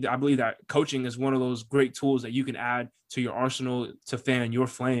I believe that coaching is one of those great tools that you can add to your arsenal to fan your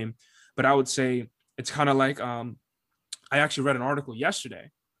flame. But I would say it's kind of like I actually read an article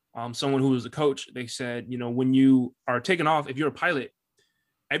yesterday. Someone who was a coach, they said, when you are taking off, if you're a pilot,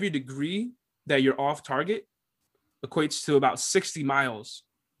 every degree that you're off target equates to about 60 miles,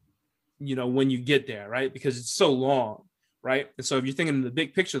 when you get there, right? Because it's so long, right? And so if you're thinking in the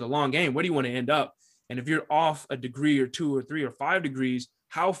big picture, the long game, where do you want to end up? And if you're off a degree or 2 or 3 or 5 degrees,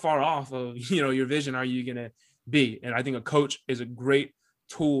 how far off of, your vision are you going to be? And I think a coach is a great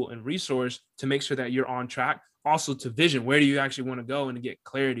tool and resource to make sure that you're on track. Also to vision, where do you actually want to go and to get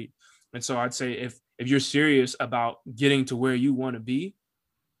clarity? And so I'd say if you're serious about getting to where you want to be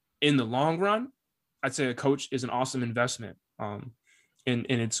in the long run, I'd say a coach is an awesome investment. And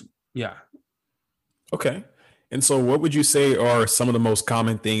it's, yeah. Okay. And so, what would you say are some of the most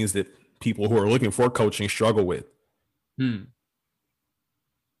common things that people who are looking for coaching struggle with? A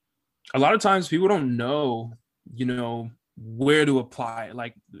lot of times people don't know, where to apply it.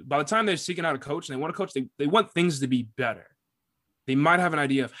 Like by the time they're seeking out a coach and they want a coach, they want things to be better. They might have an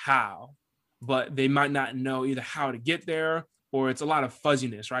idea of how, but they might not know either how to get there, or it's a lot of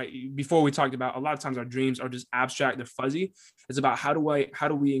fuzziness, right? Before we talked about, a lot of times our dreams are just abstract, they're fuzzy. It's about how do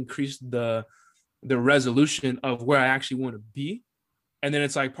we increase the resolution of where I actually want to be. And then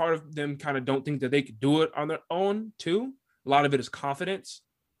it's like part of them kind of don't think that they could do it on their own too. A lot of it is confidence.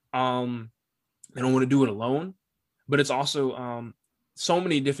 They don't want to do it alone, but it's also so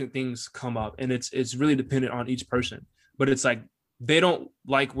many different things come up, and it's really dependent on each person. But it's like they don't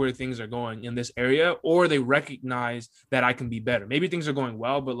like where things are going in this area, or they recognize that I can be better. Maybe things are going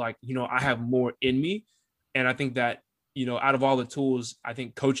well, but I have more in me. And I think that, out of all the tools, I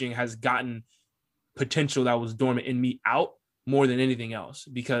think coaching has gotten potential that was dormant in me out more than anything else,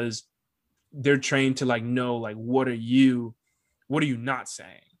 because they're trained to know, what are you not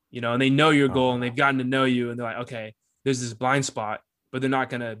saying, and they know your goal, and they've gotten to know you, and they're like, okay, there's this blind spot, but they're not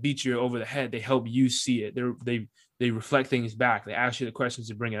going to beat you over the head. They help you see it. They reflect things back. They ask you the questions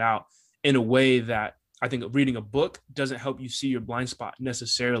to bring it out in a way that I think reading a book doesn't help you see your blind spot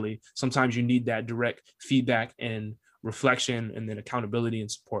necessarily. Sometimes you need that direct feedback and reflection, and then accountability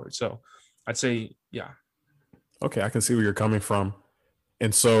and support. So I'd say, yeah. Okay, I can see where you're coming from.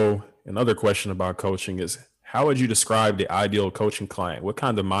 And so another question about coaching is, how would you describe the ideal coaching client? What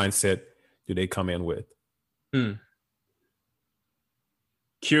kind of mindset do they come in with?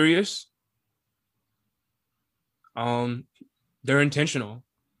 Curious. They're intentional.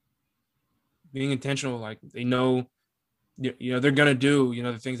 Being intentional, like they know, they're gonna do,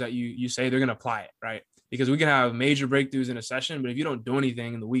 the things that you say, they're gonna apply it, right? Because we can have major breakthroughs in a session, but if you don't do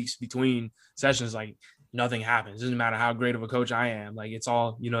anything in the weeks between sessions, nothing happens. It doesn't matter how great of a coach I am. It's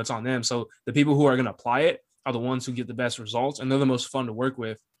all, it's on them. So the people who are gonna apply it are the ones who get the best results, and they're the most fun to work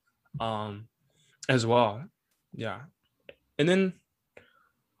with, as well. Yeah. And then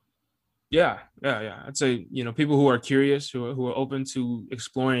yeah. I'd say, people who are curious, who are open to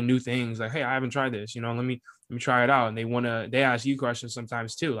exploring new things. Like, hey, I haven't tried this. Let me try it out. And they ask you questions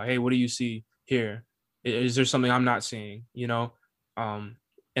sometimes too. Like, hey, what do you see here? Is there something I'm not seeing? And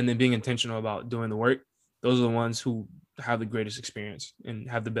then being intentional about doing the work. Those are the ones who have the greatest experience and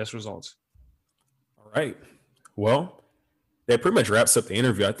have the best results. All right. Well, that pretty much wraps up the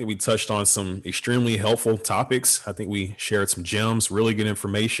interview. I think we touched on some extremely helpful topics. I think we shared some gems, really good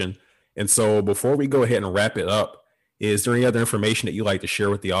information. And so before we go ahead and wrap it up, is there any other information that you'd like to share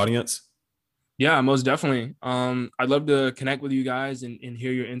with the audience? Yeah, most definitely. I'd love to connect with you guys and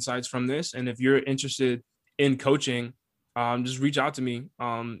hear your insights from this. And if you're interested in coaching, just reach out to me.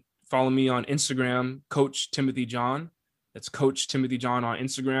 Follow me on Instagram, Coach Timothy John. That's Coach Timothy John on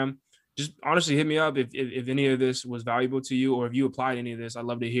Instagram. Just honestly hit me up if any of this was valuable to you, or if you applied any of this. I'd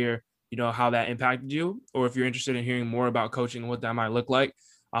love to hear, how that impacted you, or if you're interested in hearing more about coaching and what that might look like.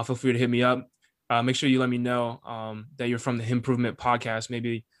 feel free to hit me up. Make sure you let me know that you're from the Improvement Podcast.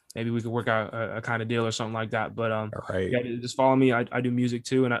 Maybe we could work out a kind of deal or something like that. But All right. yeah, just follow me. I do music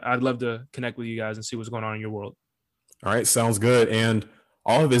too, and I'd love to connect with you guys and see what's going on in your world. All right, sounds good. And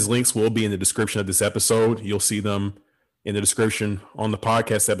all of his links will be in the description of this episode. You'll see them in the description on the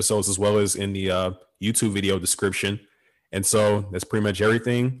podcast episodes as well as in the YouTube video description. And so that's pretty much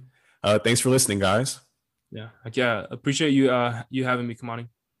everything. Thanks for listening, guys. Yeah. Appreciate you having me, Kamani.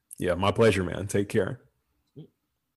 Yeah, my pleasure, man. Take care.